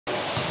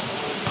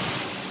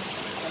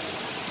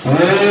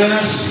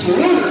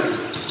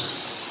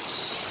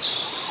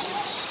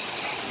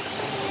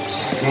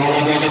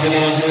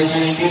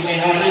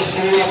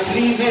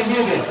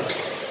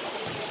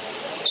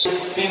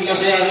Tim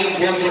Kasayahin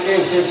kontra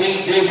sa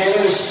St. J.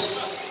 Powers.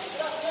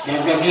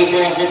 Nagpaghipo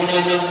ang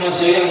kumunang ng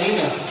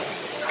Masayahina.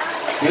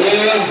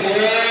 Well,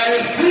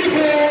 3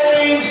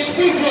 points,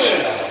 big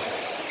player.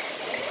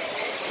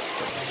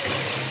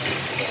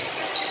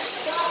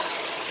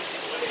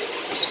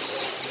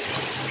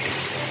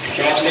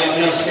 Shot clock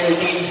plus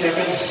 14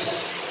 seconds.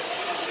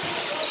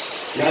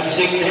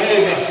 Lansing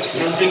Raiva.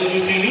 Lansing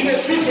Nilina,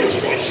 3 points.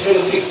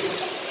 Lansing.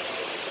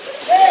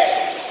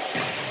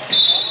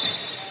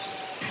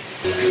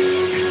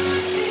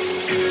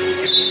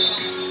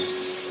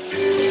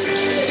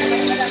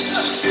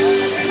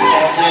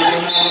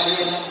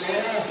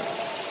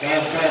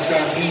 Sa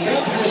Pita,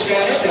 Bruce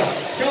Garrett,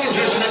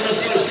 Rangers number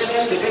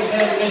 07, the good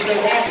man, Mr.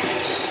 Rock.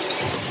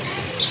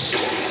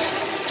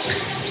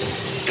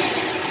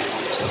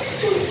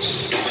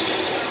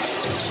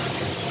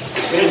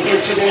 Good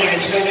points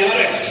for the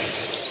Alex.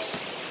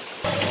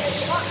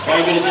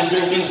 5 minutes and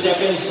 13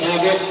 seconds.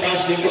 Agad,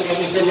 pass dito pa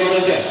Mr.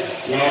 Loretta.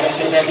 Larang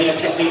trabaho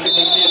sa dito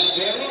ng Jeff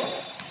Pero.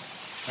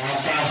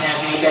 Pass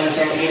natin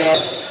sa Mira.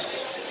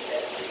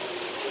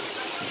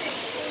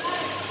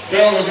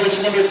 Rangers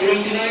number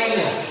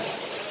 29.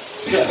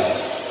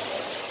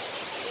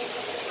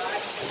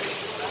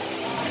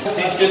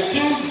 Basket 2,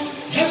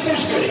 jumper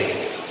spray.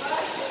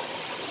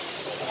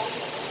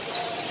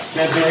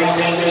 That's the round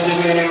by the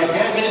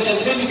 5 minutes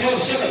and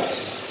 25 seconds.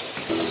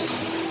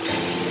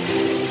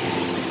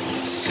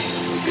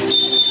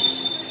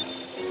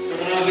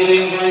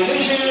 Traveling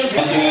violation.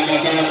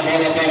 Pagkakataon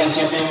bola para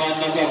sa mga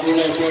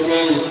nakakulay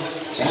football.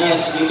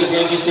 Pass dito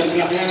po Mr.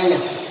 Blacknell.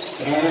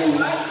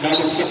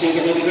 Dapat sa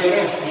kita ko dito,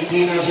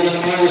 hindi na sila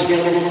namayos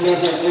pero pumunta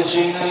sa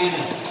SJ9.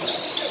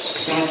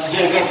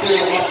 Santiago po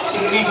up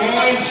to 3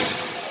 points.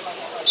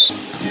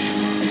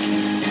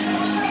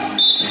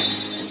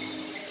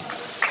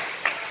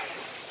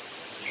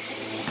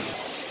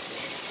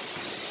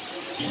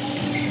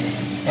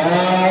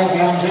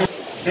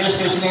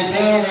 First personal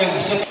foul and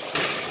second.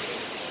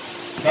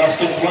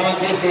 Basket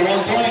 1 good for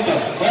 1 point.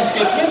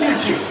 Basket number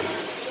 2.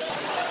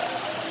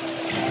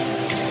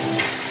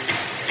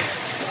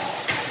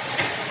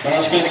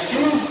 Basket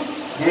 2,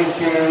 good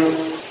for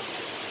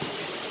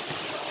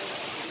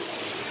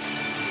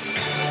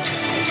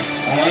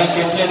and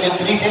completed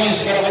 3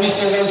 points para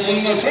Mr.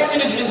 Lansing, 4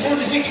 minutes and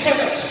 46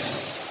 seconds.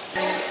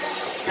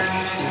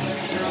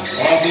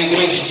 Off the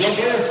range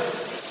jumper.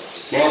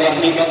 Bola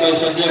berikan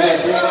sa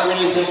Santiago, 4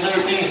 minutes and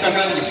 13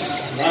 seconds.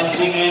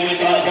 Lansing ay may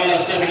bola,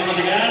 stepping on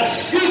the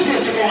gas. Good for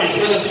 2 points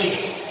for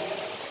Lansing.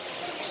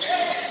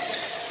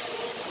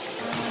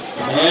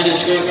 And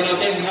score pa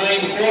natin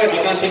 9-4.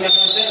 Abanting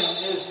natin ang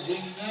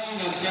SJ9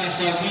 ang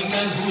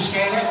kasabihan who's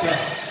correct.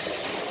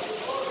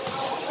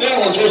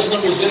 Rangers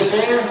number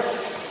 04.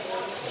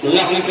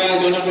 Lucky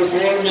Caldo number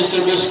 4.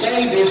 Mr.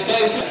 Buscay.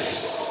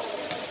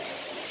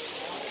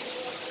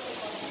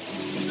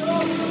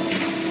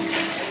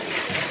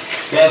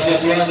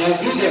 Basket 1 no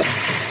good.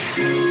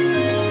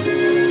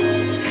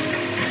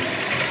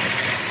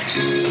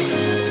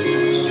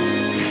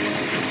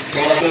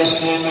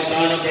 Terus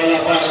mengatakan bola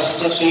para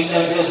sakti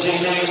dan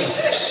SJ9.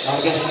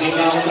 Harga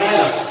sembilan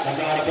bola.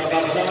 Negara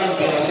perbatasan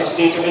bola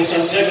sakti kembali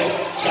Santiago.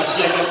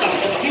 Santiago tak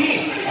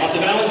kembali. Out the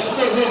balance,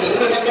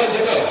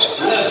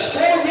 last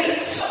 4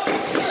 minutes.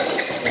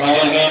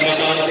 Bawal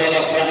mengatakan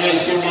bola para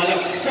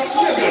Sumanak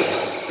Santiago.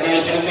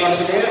 Terakhir kembali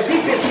sebola.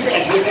 Good for 2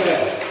 points.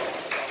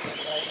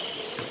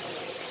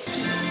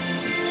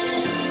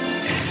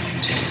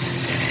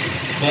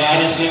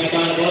 Maaaring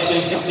mengatakan bola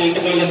yang sakti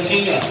kembali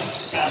Singa.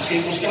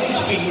 Basket Buscay,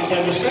 speed mo pa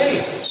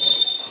Buscay.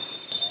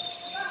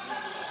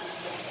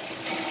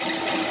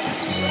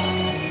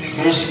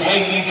 Buscay,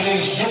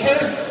 mid-range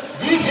jumper.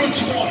 Good for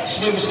 2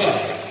 points by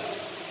Buscay.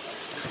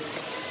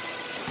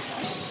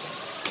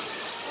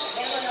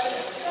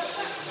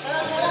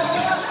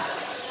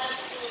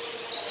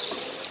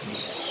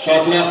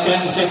 Shot clock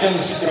 10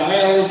 seconds.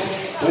 Rahel,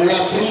 bola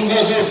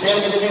Pringa, bola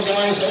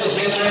magpapagkain sa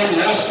SJ9.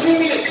 Last 3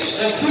 minutes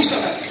and 3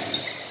 seconds.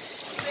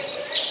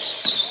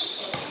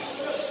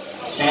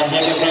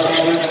 Santiago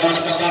Prasabon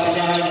naghanap ng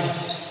kapasahan.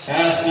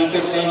 Pass dito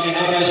kay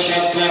Minara,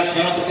 shot clock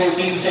down to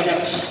 14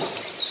 seconds.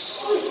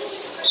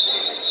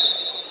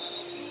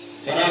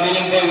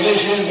 Traveling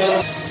violation.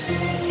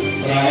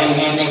 Rahal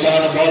nga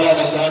naghanap ng bola,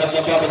 naghanap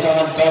ng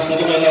kapasahan. Pass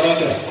dito kay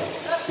Laranga.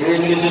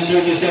 2 minutes and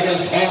 30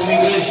 seconds. All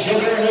English,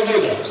 jumper, no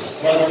good.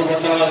 Para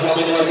pupunta sa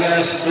amin ng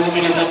gas, 2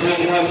 minutes and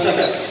 25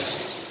 seconds.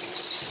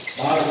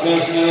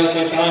 Marcos na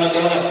naghanap ng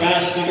bola.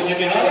 Pass dito kay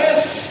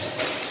Mijares.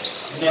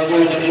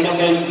 Nagawin na limang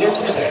kay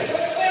Lopez.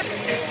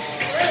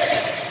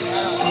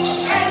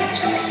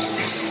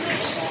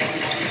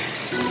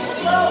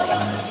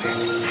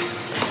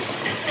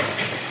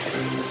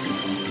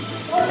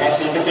 Last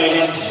number kay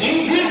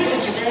Lansing. Good for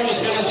 2 points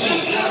kay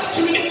Lansing. Last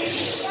 2 minutes.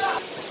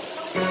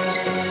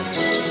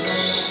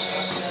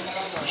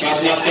 Shot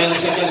clock 10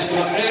 seconds.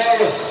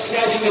 Crapel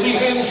slicing the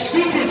defense.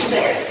 Good for 2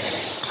 points.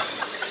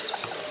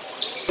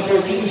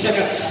 14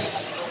 seconds.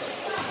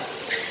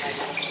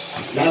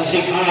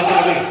 Lansing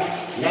atake.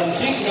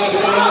 Lansing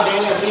nagawa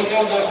dalam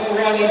berikan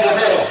nakuha ni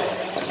Guerrero.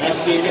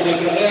 Pasti kami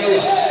Guerrero.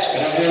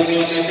 Guerrero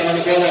menangkan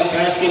bola.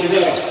 Pasti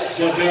Guerrero.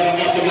 Guerrero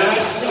nak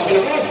berlas. Nak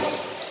berlepas.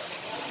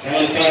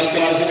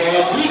 Kalkan sa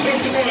bola.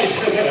 Defensive points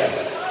Guerrero.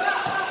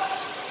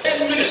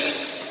 10 minutes.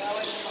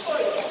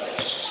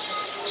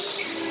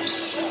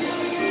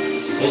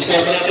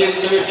 Score berarti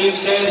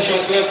 13-10.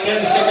 Shot clock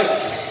 10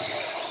 seconds.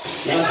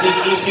 Lansing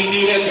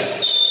ipinilan.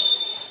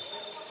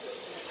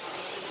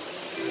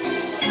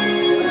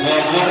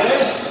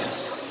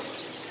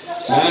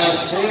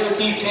 Last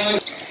 45.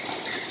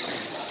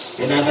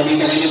 Kita sabi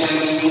kami ni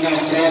mga minang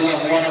bola,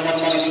 wala naman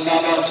mga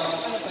minamang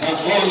na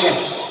bola.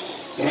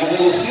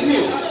 Grabe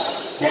skill.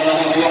 Wala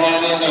na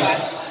kawawanan na.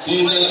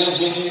 Email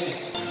SJ9.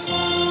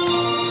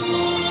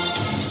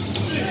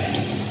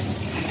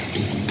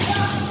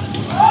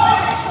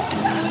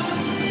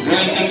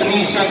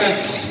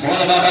 Seconds.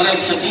 Wala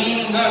babalik sa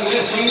team ng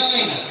SJ9.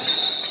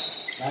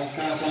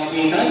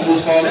 Nagkasabihan,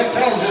 who's called it?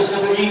 Foul just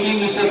number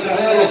 18, Mr.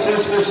 Carrera,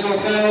 first personal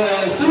foul,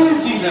 and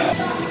third team now.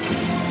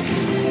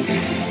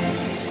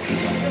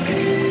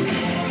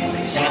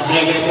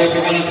 Santiago Porto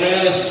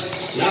Malandres,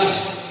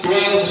 last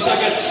 12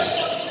 seconds.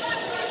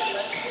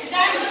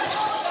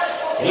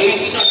 8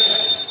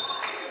 seconds.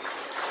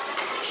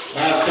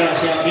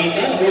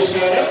 Nagkasabihan, who's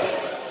called it?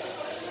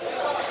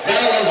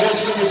 Foul on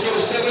just number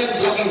 07,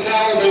 blocking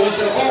foul by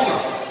Mr.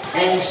 Palmer.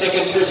 On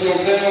second personal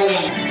foul,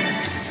 and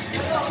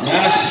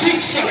last 6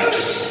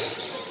 seconds.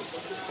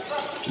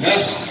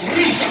 Last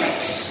 3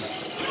 seconds.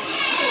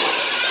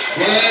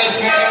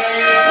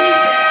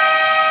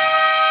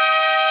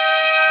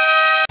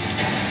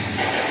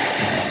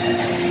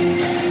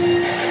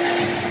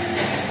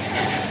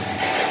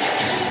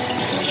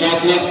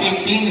 Shot clock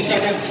 15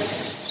 seconds.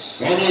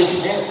 Bonus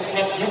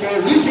number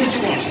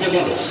 241 by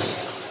bonus.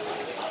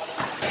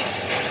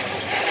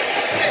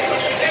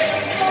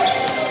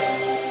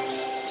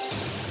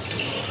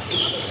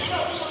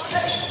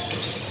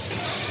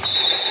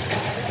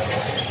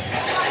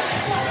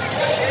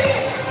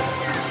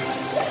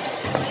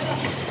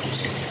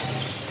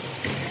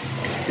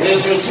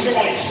 Super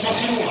Whites,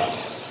 Masinua.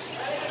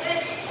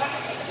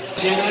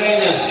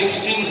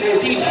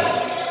 16-14.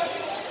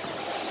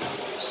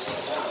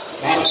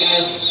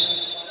 Marquez.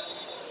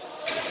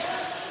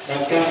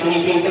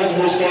 Nagkakinipitan,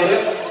 who's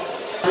scorer?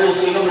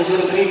 First, number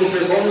 03,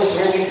 Mr. Bonus,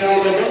 holding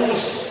foul by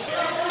Bonus.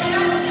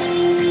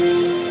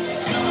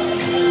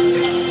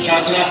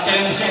 Shot clock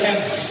 10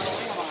 seconds.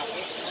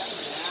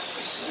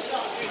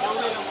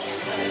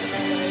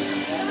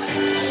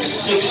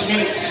 6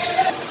 minutes.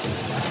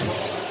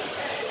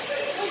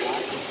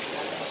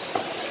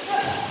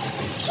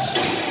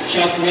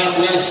 Shot clock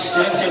less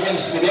 10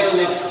 seconds. Miguel.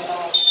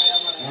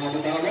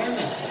 Nakabutawan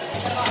na.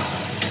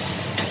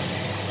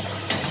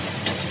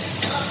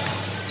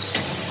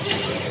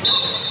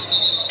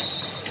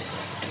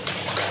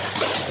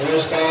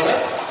 First power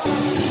up.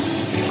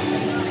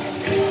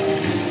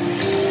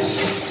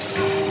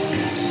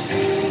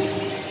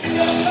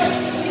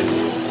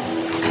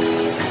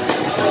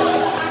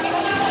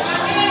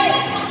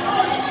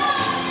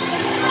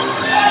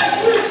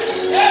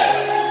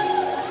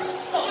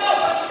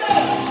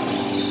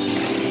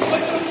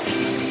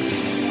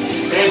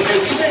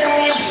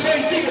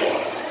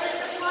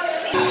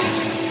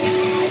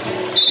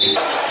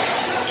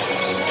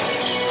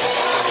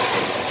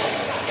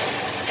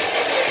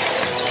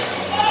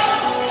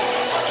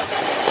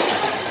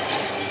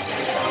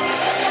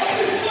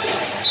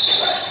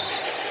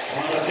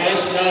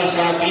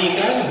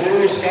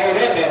 Who's fouled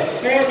up at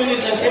 4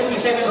 minutes and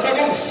 57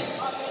 seconds.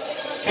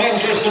 Foul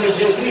just number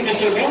 03,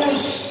 Mr.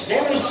 Bonus.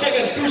 Bonus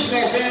second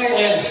personal foul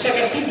and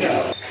second team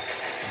foul.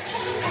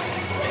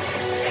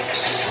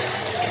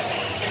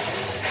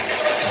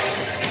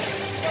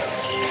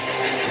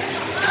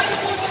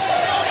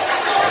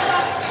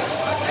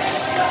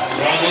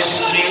 Bonus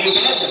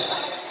nilibad.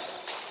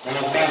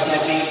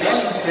 Nagkasabihan,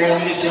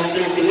 4 minutes and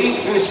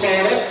 38. Who's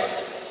fouled up?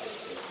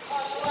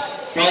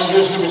 Foul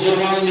just number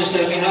 01,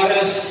 Mr.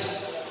 Mijares.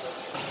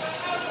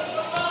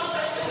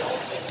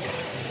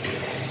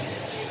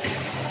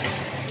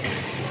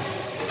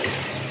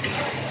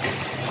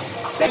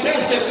 The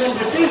basket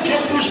number 2,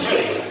 jumpers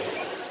ready.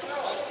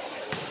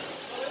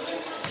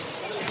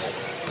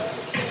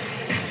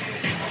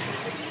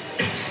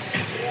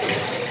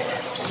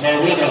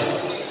 Marina.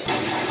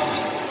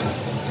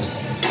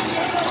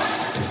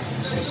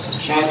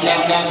 Shot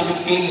clock down to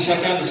 15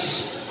 seconds.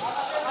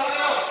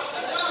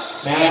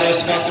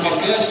 Mares pass to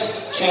Marquez.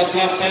 Shot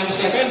clock 10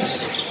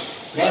 seconds.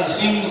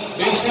 Lansing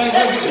baseline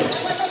everything.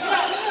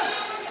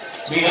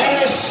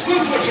 Mijares,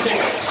 good for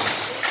seconds.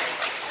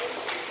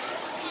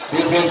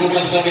 Good for 2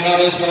 points by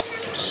Mijares.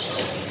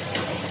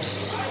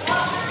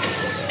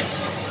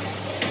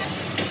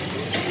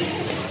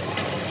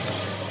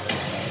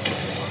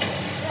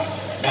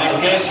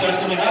 Marquez pass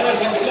to Mijares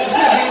on the last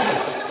hand.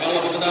 Kalau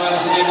kebenaran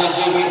saja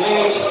JB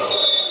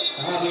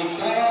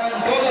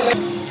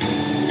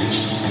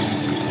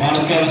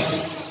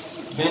Marquez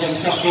bilang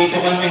sakti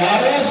teman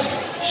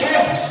Mijares.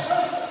 Shot.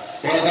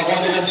 Bola nakuha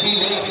nila si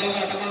wala pa lang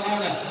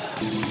natamang-ana.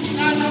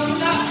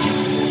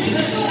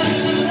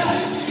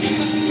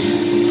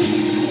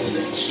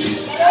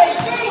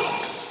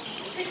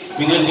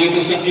 Bigyan dito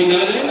sa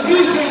pinala.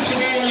 Good point sa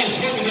Marlins.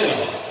 Pagkakala.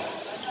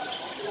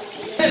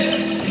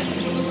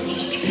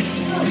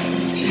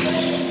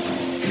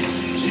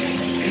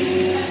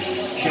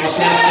 Shot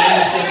clock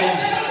 10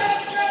 seconds.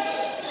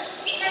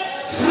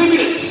 3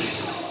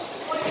 minutes.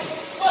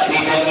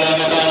 Tingnan na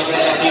naman ang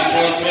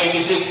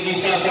 3.26 ni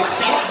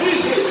sasaksak. Good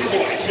point sa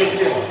boys.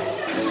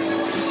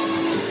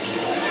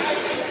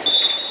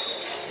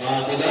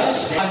 Matidas.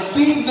 Ang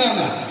pinggang.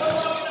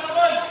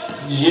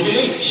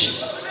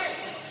 GBH.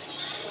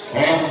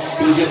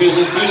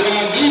 Bisa-bisa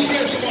pinggang. Good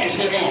point sa boys.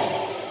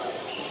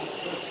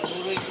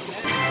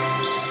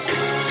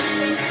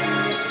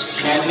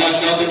 Shot clock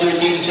down to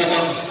 13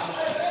 seconds.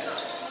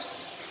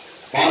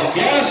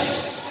 Pargas.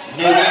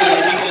 Hindi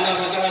ka na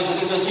magkakas sa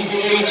dito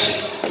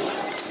GBH.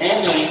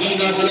 Hindi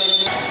na sa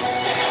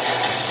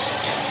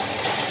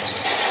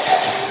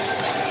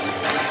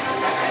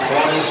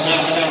bonus na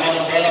naman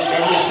ang bola.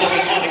 Bonus na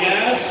rin on the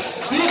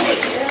gas. Good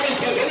hits. Bonus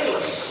by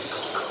Venus.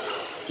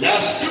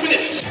 Last 2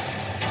 minutes.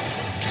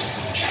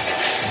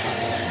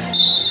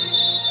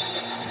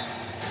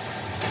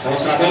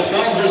 Sa ball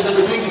counters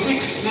number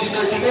 26,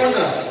 Mr.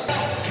 Tigona.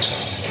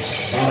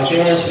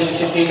 Pargas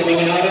pinagsakti kami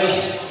ni Harris.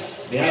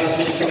 Ni Harris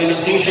pinagsakti ng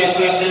C. Shot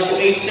clock down to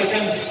 8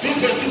 seconds. Good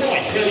hits.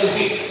 Boys.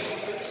 Velancy.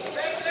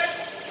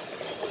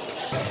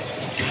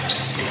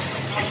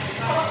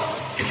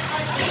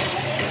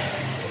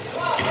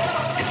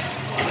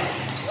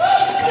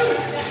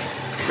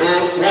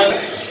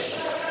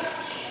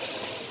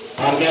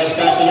 Pargas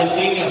pass to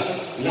Lansing.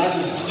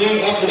 Lansing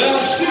up the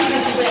bounce. Good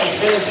hits. Boys.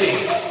 Velancy.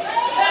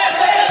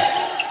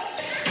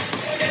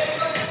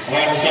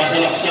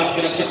 Sasalaksak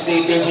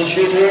pinagsakti dito sa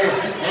shooter.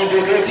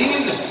 Number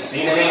 13.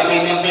 Nilalaki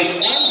ng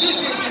make one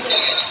difference in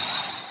boys.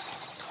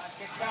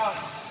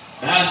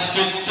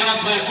 Basket count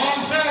by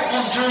one foul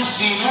on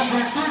jersey number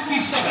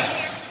 37.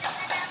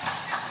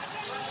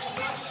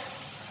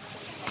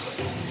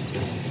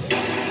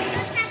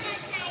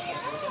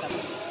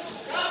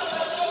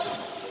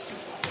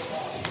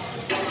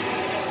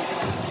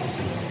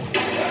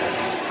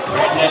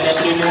 Rock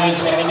 3 points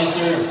para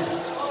Mr.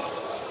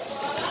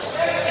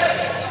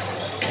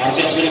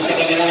 Marquez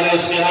binagsakan ni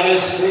Harris. Ni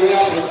Harris threw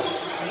out.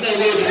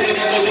 Nag-win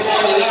ang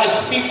the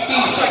last 50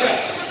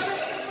 seconds.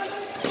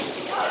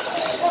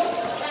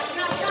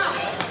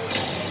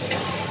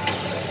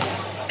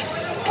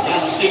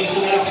 Lansing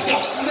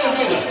sumaksak.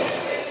 No-good.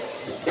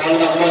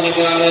 Ball nakuha ni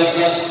Harris.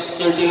 Last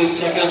 38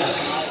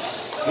 seconds.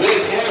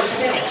 Wait for its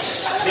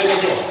points.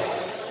 Go.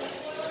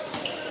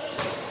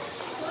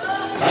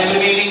 Time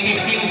remaining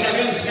 15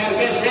 seconds.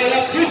 Marquez held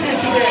up. Good for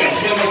its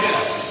points.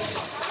 Marquez.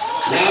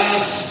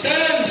 Last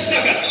 10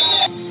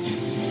 seconds.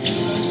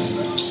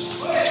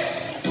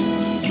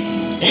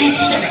 8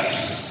 seconds.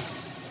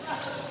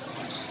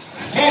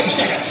 5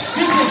 seconds.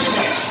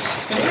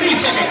 3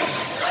 seconds.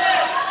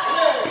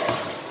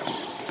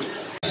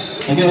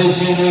 Again,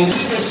 SJ9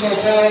 personal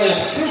foul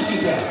and first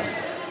foul.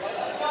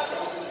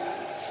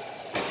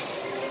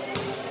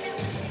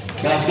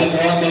 Basket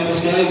one,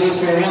 Memphis Guy, good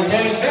for 1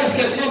 point.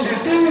 Basket number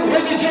 2,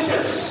 Reggie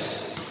Jumpers.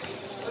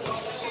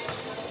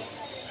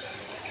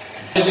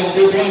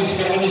 2 points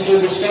para Mr.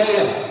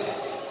 Buscaya.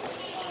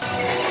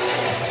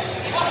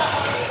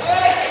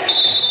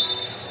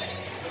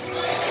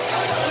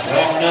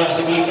 Wrong na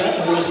sa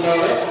gitan, Bruce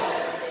Barrett.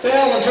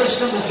 Foul on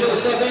jersey number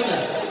 07.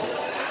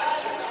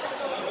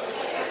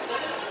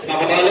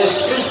 Nakabalas,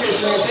 first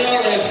personal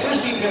foul and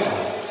first team foul.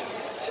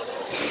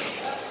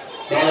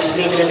 Balas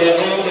na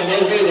Bernardo and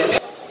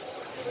Elvira.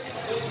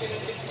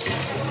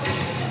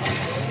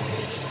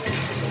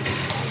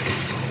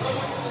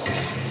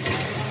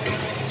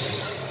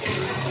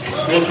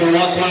 Good for 1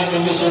 point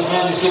from Mr.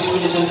 Khan, 6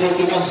 minutes and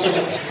 41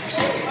 seconds.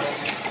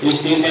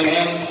 This team by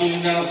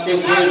ranking na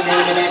control mo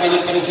na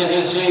nabalik pa rin sa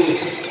SJ.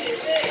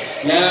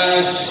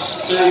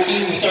 Last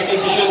 13 seconds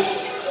to shoot.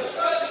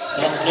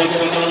 Sanjay ko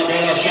rin naman ang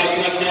bola. Shot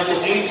clock na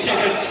for 8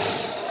 seconds.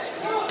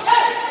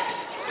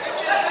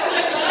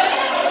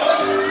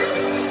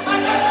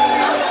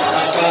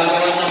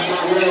 Napagawa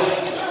ng puro.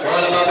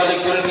 Bola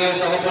babalik pa rin ngayon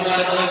sa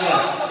kapunan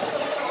nila.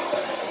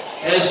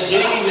 SJ,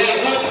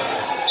 level.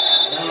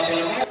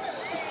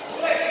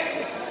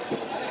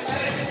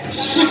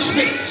 6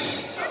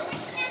 minutes.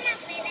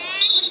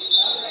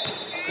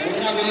 Kaya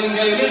nagaling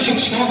violation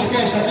count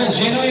against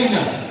SJ9.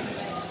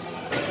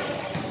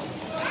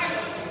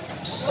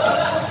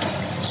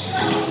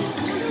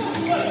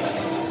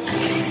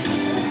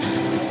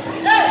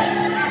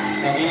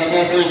 Kami na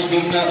po first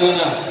game na ito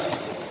na.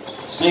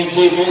 St.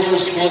 J.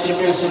 Bowlers kontra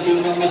po sa team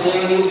ng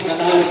Masayahin.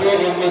 Nanalo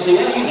po ang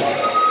Masayahin.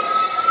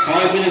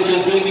 5 minutes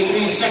and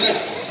 23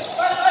 seconds.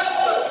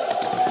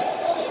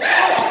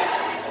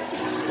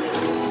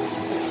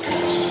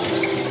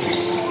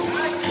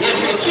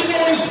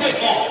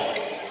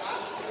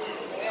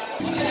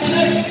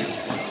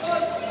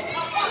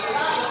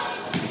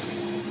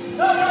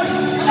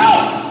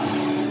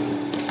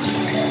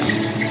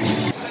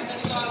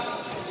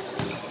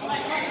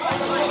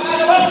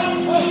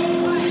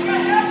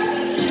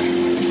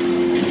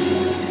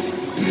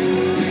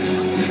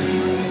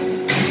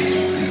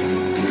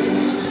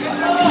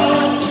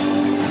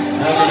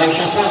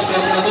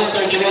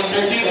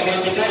 30, abang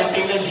kita ang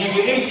team ng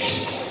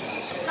GBH.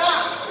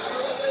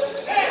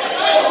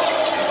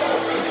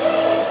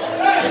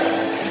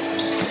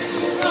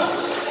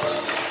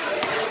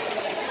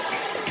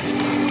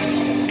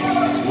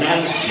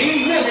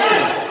 Lansing River.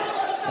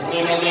 Ang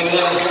magiging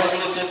 4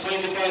 minutes and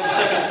 25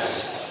 seconds.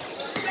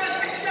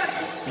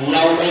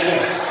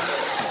 Laurel.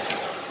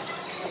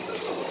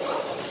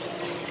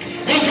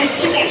 David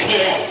Simmons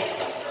there.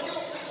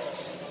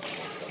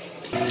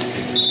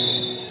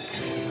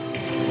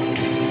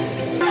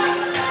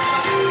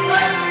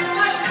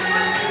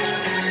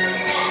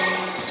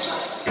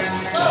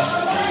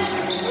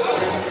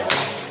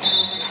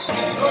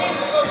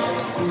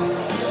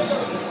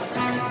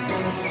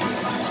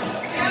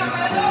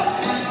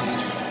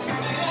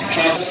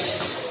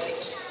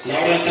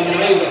 Laurel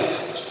Tamaraiva.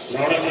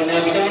 Laurel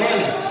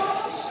Tamaraiva.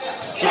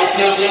 Shot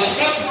clock last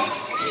stop.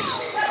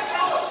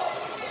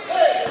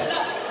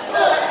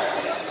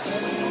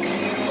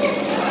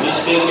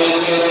 Still by the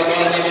way,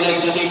 ball na bilang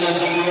sa team ng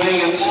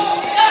GBH.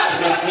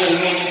 Bakil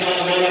may ito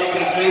na bola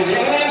para kay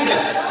Jordan.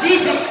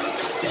 Dito.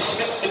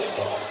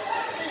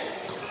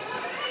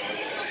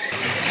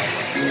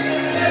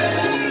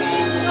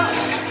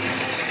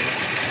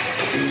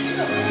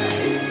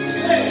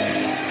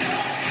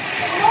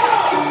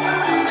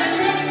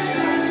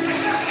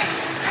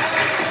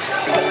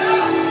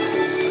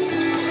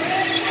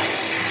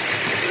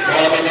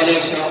 Bola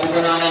pabalik sa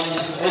kukunan ng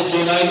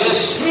SJ9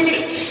 is 3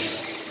 minutes.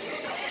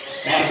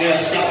 Marga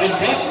stopping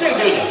back, no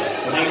good.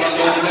 Kumailang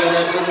doon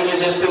na 2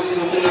 minutes and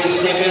 53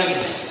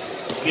 seconds.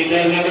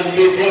 Kita naman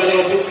yung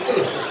bola.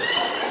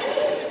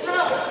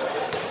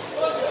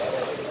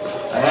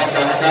 Ayan,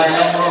 tahan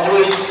ang mga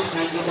boys.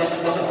 Medyo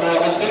basta-basta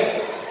pa konti.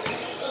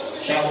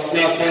 Shot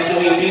clock down to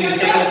 18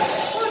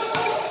 seconds.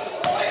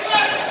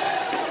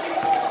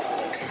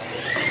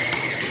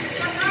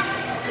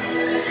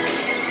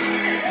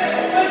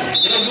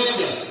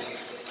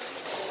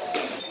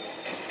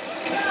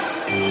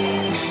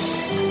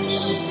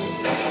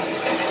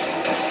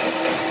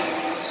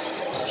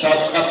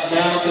 Shot up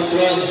down to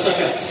 12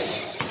 seconds.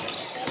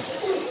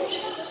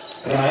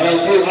 Rahel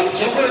to up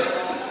jumper.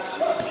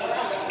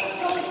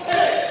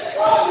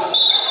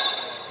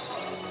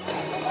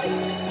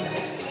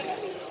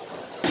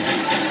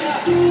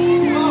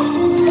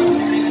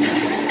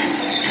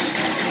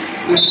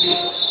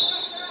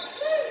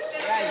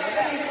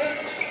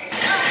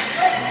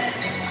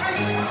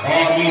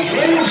 On the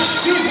range,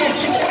 Stephen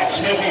Schwartz,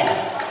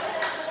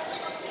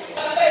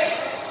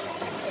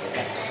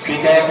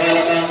 kita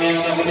pala namin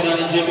ang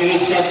kapitan ng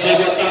GBH sa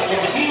Jagat at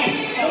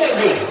Kumaki.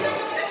 Good.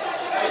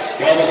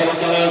 Kaya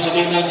magkaroon sa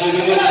team ng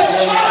GBH.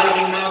 Kaya ang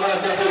aking mga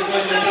dapat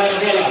kayo ng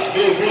Canadela.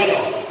 Good.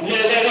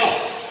 Lelelo.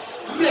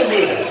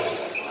 Good.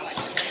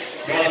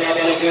 Kaya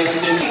babalik kayo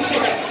sa team ng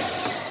seconds.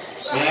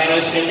 Kaya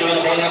rescue nyo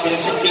na bola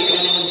pinagsakit ko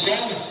naman siya.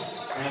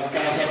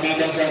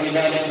 Nagkasabitan sa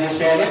ilalim ng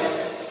bola.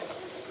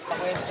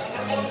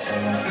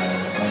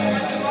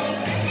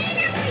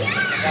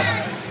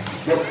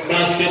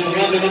 Basket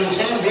round number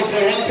 7, go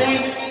for 1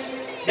 point.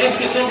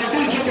 Basket number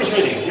 2, jumpers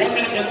ready. 1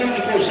 minute and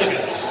 34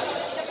 seconds.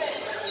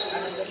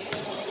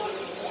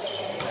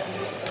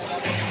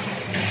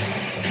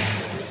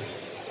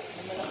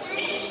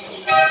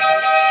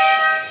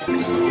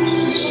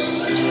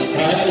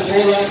 Right the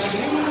ball out.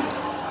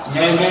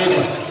 No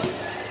good.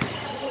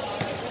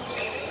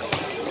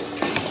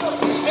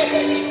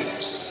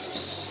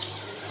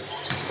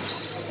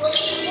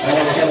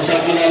 Sa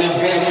ilalim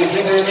po ang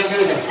jumper na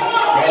good.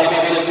 Wala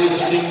pa pala good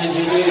sa team ng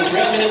GBH.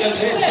 1 minute and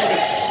 12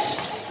 seconds.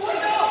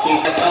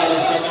 Kita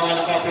pala sa mga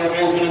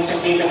nakapromote ng sa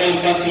kita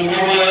kay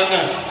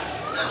Pasinawan.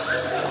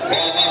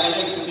 Wala pa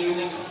pala sa team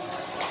ng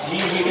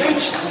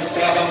GBH.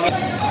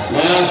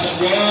 Last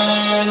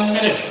 1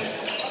 minute.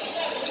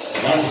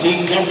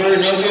 Lansing number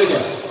no good.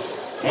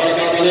 Wala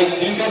pa pala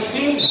Lucas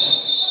team.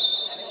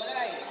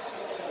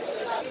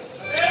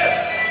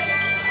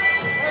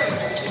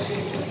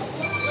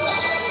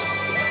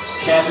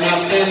 Shot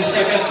clock 10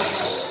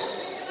 seconds.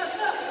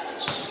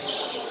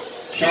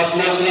 Shot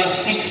clock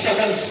last 6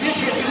 seconds.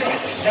 Defensive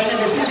rights by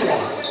number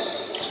 41.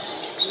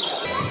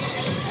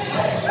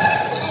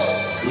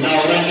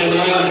 Laurel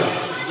Tamaraiva.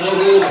 No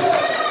good.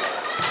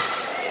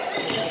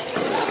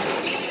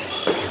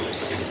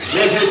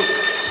 David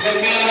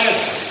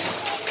Simmons.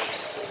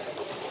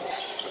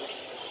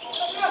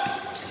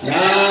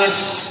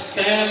 Last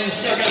 10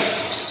 seconds.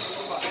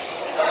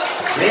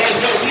 The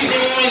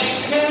people is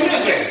no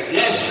longer.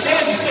 Last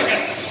 5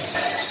 seconds.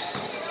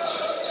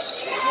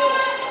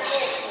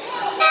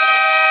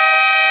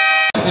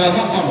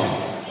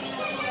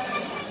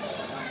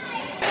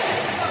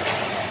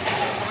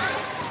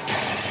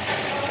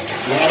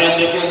 Yaran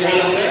niyo po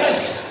walang tres.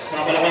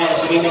 Mapalaman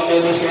sa limang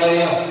todos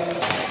kaya.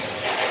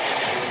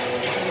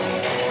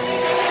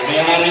 May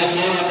halos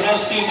na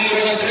atras.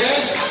 Titira ng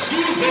tres.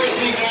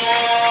 Good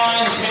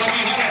points.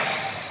 Mamiharas.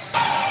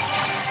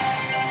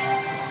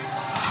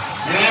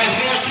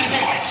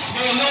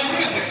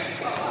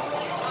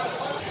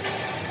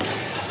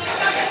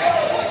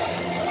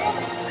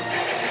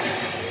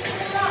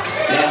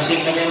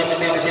 Passing na gano'n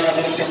ang sa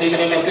atin sa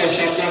Tigre Marquez.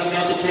 Shot clock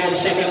now to 12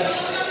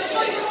 seconds.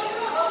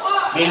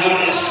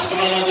 Mijares,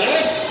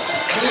 Andres.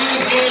 Good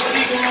goal,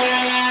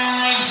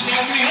 Nicolas.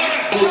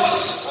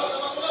 Mijares.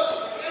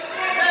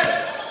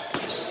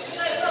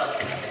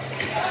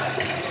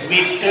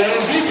 Victor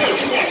Vitor,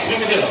 Schwartz,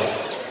 from the middle.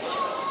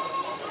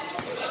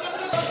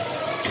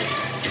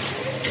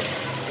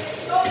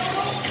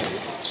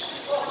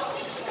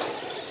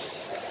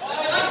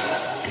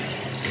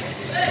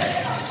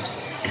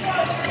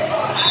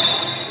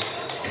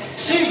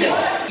 Single,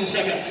 2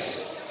 seconds.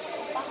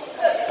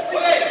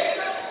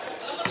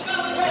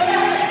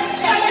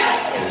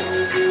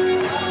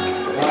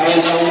 Dahil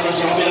nauna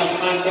sa kabilang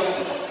kanto,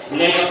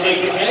 layup by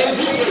Graham,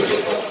 Vitor sa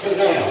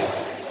Graham.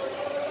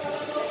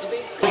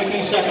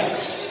 20 seconds.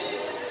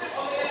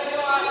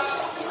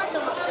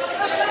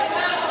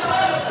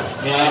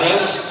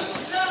 Mijares.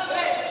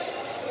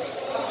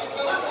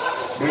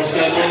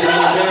 Basket on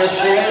Mijares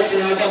short,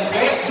 Graham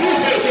back,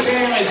 Vitor sa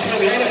Graham,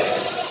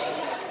 Mijares.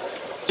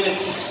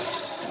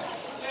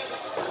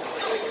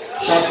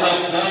 Shot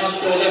clock down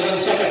to 11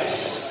 seconds.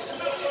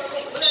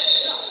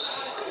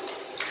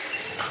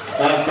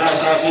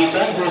 Pass out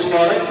Ethan, who's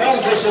scoring.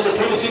 Foul just number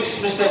 26,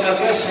 Mr.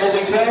 Marquez,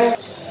 holding foul.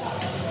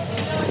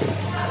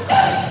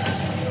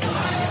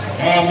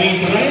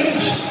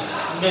 Mid-range.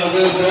 No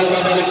good ball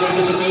by the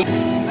participant.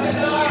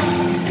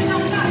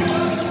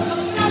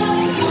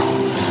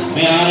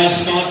 Mijares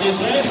mountain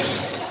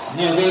press.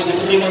 No good,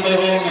 Prima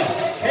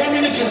Maronga. 4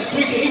 minutes and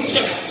 28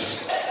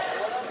 seconds.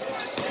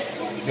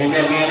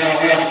 Miguel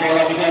Mijares,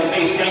 Miguel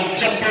baseline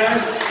jumper.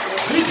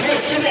 Victor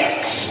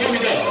Schwartz, here we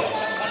go.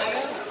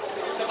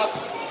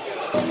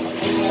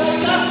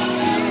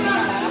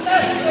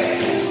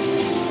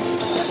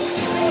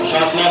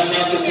 Shot clock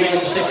down to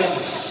 12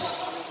 seconds.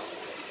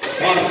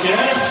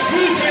 Marquez,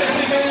 Victor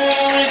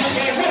Mijares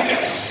by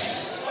Marquez.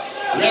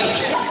 Yes.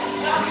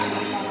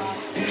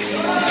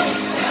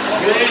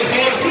 Good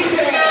for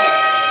Victor.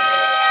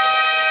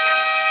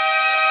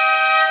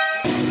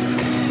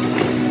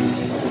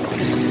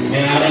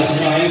 Mijares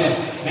behind.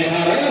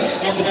 Mijares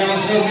on the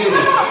balance of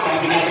Victor.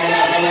 Having a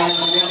ball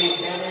running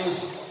corners.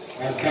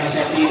 Marquez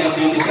Tita,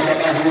 dito sa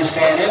mga who's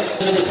started.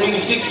 Number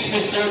 26,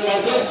 Mr.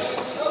 Marquez.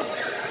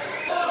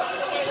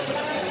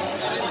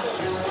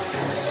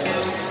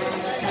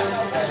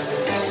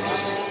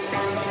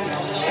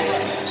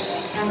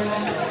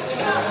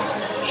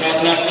 Shot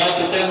clock down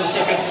to 10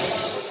 seconds.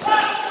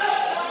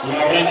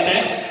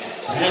 Laurente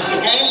has the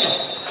ball.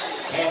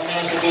 At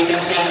nasa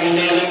bilang sa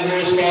ilalim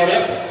who's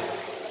started.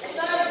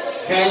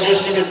 Foul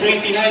just number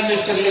 29,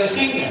 Mr.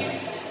 Lansing.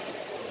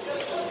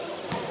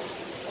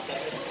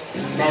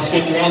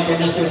 Basket one for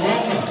Mr.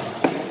 Honda.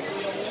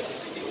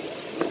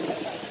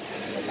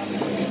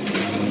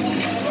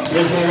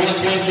 Good for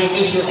 1 point for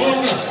Mr.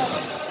 Honda.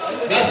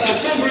 Basket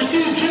number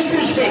 2,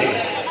 jumpers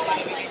ready.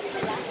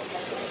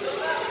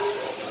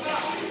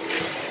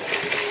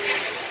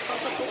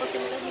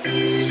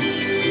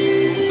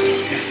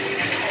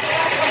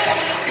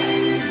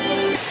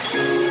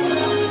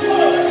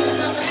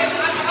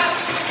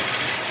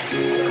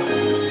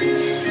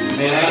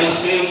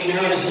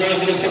 Mijares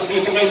drive binagsak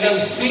dito kay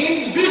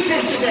Lansing. Good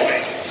for the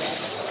points.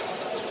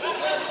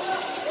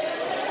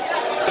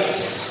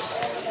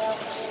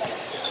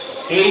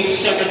 8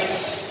 seconds.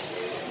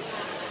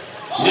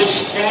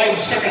 Just 5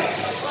 seconds.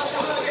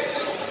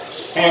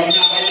 Pag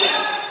nakawala.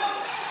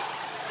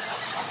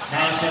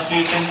 Nasa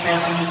kitang pa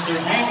si Mr.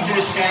 Hong,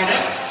 who's caught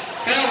up.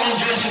 Foul on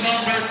jersey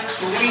number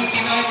 29,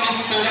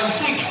 Mr.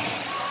 Lansing.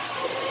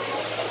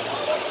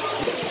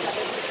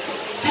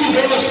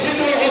 Two-bonus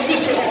finger on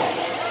Mr. Hong.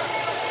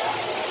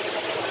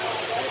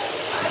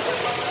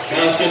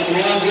 Basket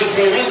one, good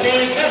for 1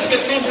 point. Basket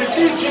number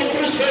 2,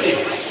 jumpers ready.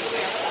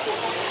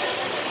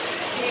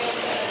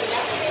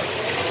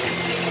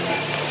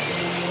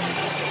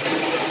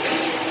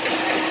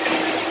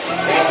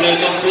 Play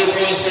of 2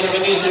 points for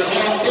the Mr.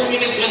 Hong, 2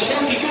 minutes and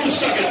 42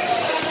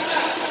 seconds.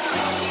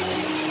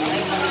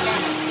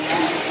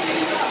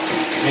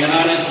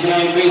 Mijares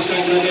drive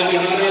baseline to the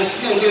Mijares.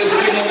 No good,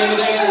 rin ang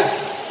gano'n.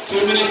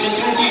 2 minutes and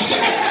 20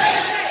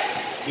 seconds.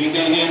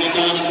 Hindi niya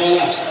nagkaroon ng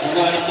bola.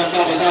 Nagkaroon ng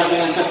papasabi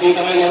ng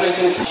sakita kay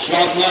Loreto.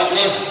 Shot clock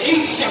plus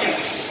 8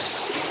 seconds.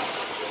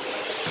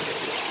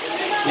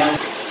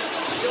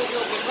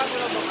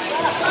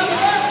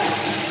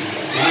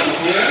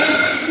 Marquez,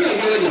 no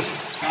good.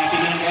 Copy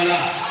ng bola.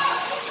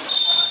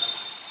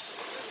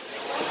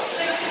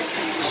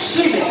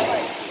 Single.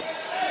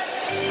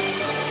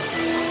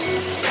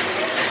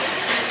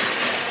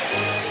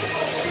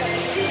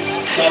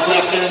 Shot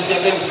clock 10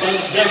 seconds.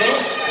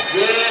 Santiago.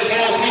 Good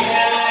for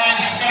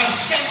Nicolas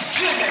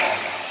Santiago.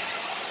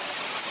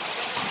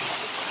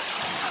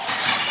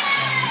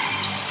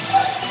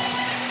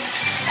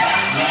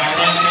 Now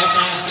run that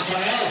pass to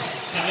Pael.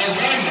 Pael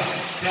run.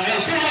 Pael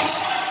pull up.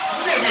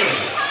 No good.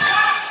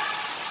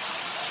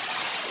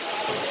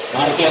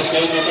 Marquez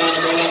kayo mata na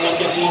bola.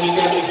 Marquez hindi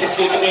ka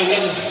magsakti ka kay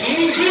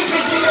Lansing. Good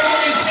for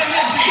Nicolas by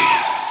Lansing.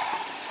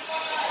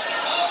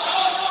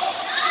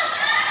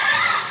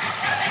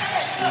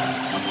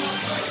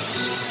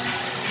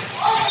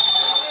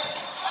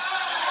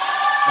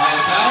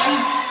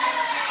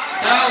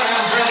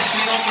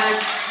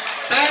 number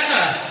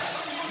 10,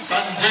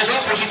 San Diego,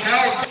 pushing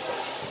out.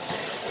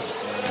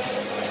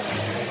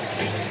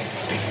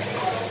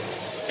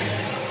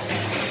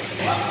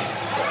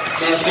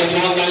 Basket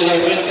one by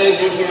Lorente,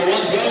 good for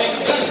one going.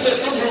 Basket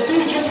number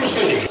 2, jumpers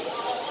ready.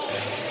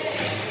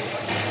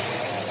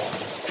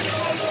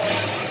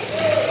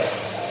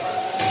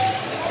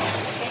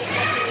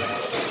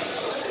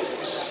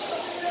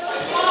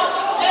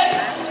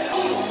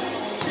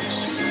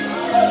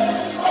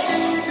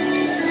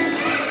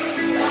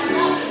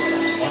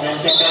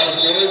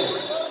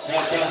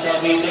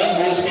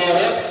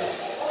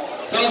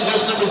 Foul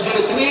just number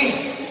 03.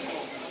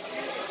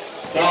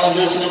 Foul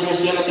just number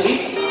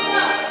 03.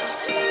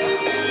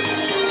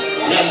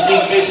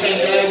 Lansing baseline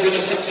drive,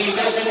 binagsak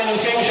dito. Kung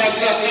same shot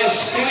clock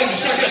plus 5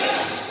 seconds.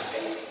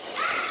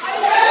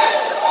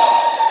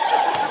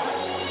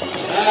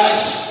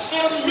 Last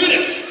 1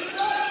 minute.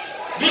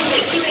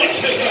 Before 2 minutes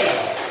may go.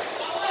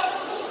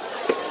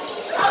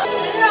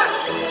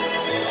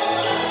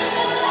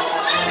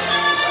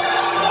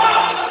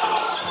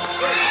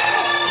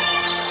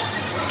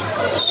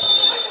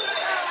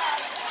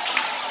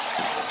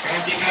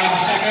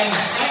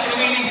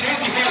 Remaining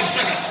 45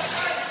 seconds.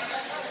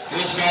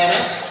 Who's got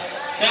it?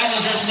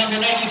 Foul just number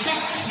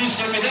 96,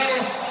 Mr.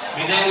 Miguel.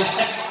 Miguel is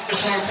next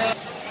personal foul.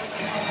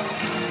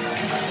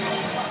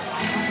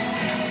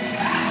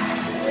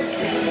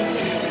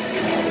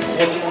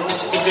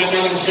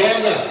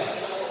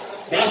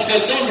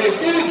 Basket number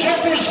 2,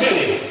 jumpers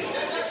ready.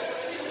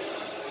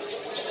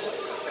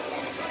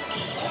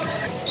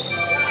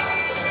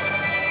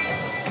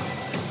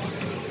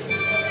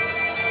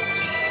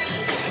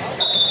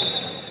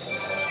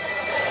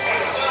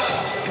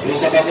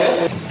 Bisa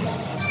pakai?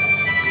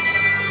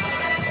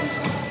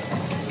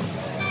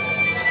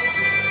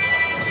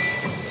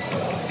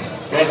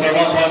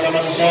 Performa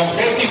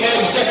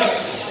 45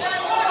 seconds.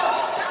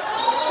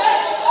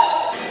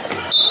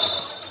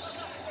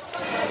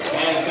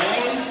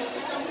 Foul.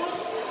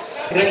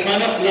 Break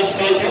mana?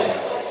 Last foul po.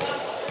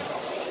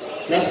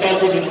 Last foul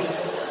po sila.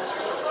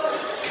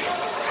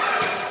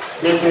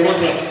 Break for one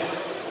break.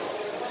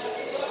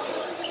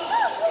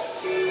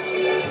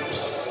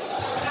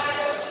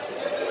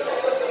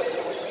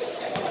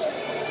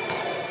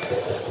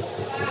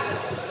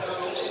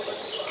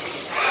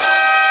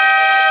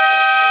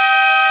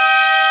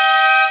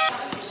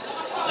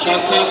 Shot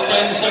clock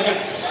 10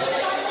 seconds.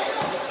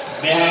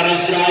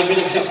 Meharas drive,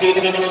 binagsak dito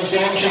naman ang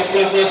song. Shot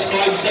clock plus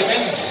 5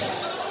 seconds.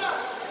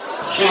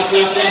 Shot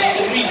clock plus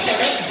 3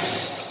 seconds.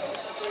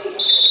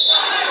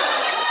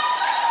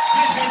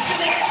 Movement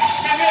starts.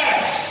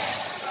 Meharas.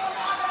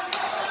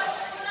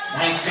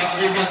 Mike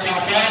got movement now.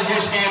 Foul.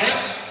 Who's got it?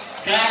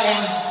 Foul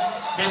on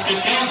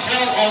basket count.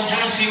 Foul on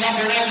jersey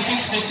number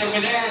 96, Mr.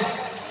 Miguel.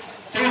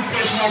 Third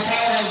personal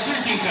foul and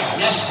 13 foul.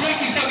 Last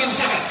 27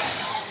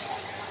 seconds.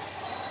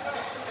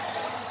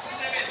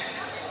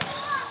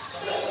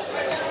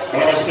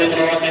 Bawas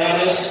Pedro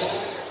Meharas.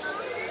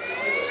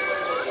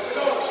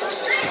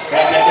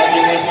 Rapid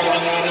defense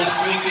para Meharas,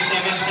 27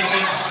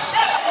 seconds.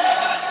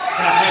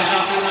 Rapid na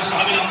po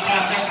sa kabilang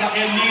pantat na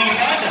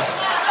kailigad.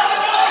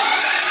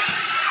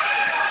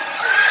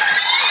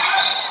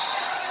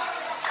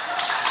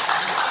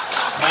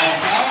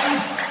 Foul,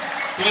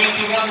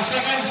 21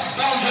 seconds.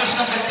 Foul just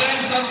number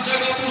 10, San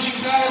Diego pushing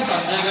foul.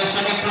 San Diego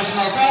second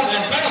personal foul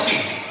and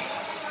penalty.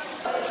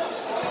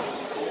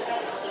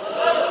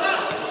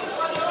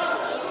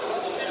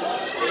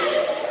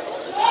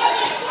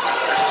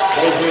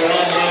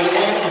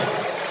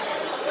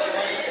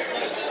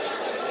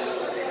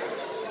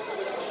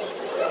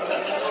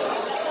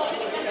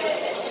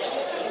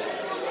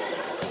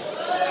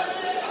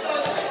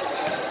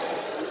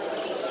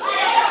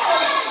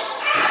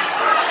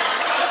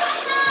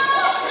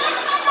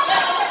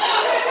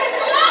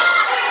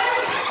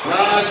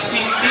 Last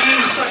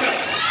 15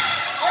 seconds.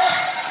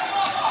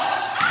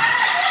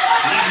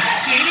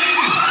 Last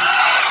 10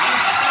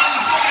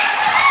 seconds. 8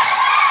 seconds.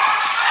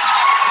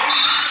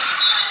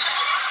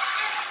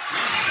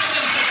 Last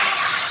 7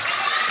 seconds.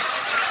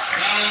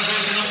 Foul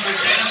jersey number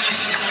 10,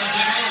 Mr. San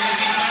Diego, will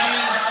be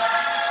fouled.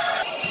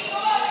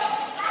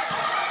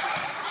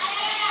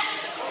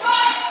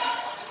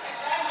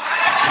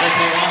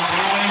 For 1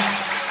 point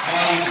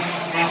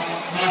by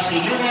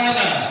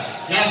Masilumana.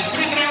 Last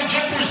 3 round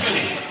jumpers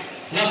ready.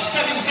 Last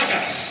 7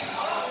 seconds.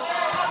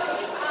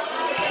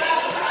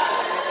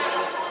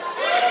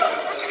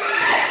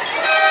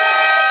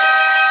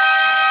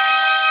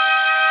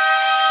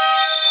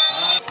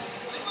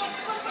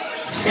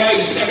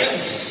 Five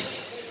seconds.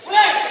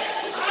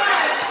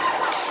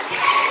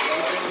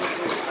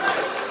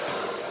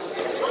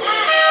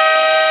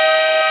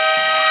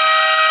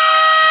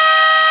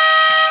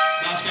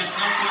 Basket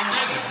not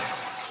counted.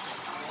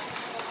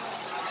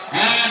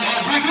 And a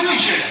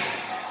regulation.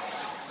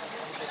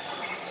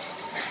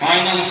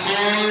 Final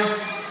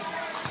score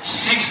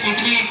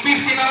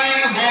 63-59,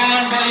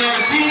 won by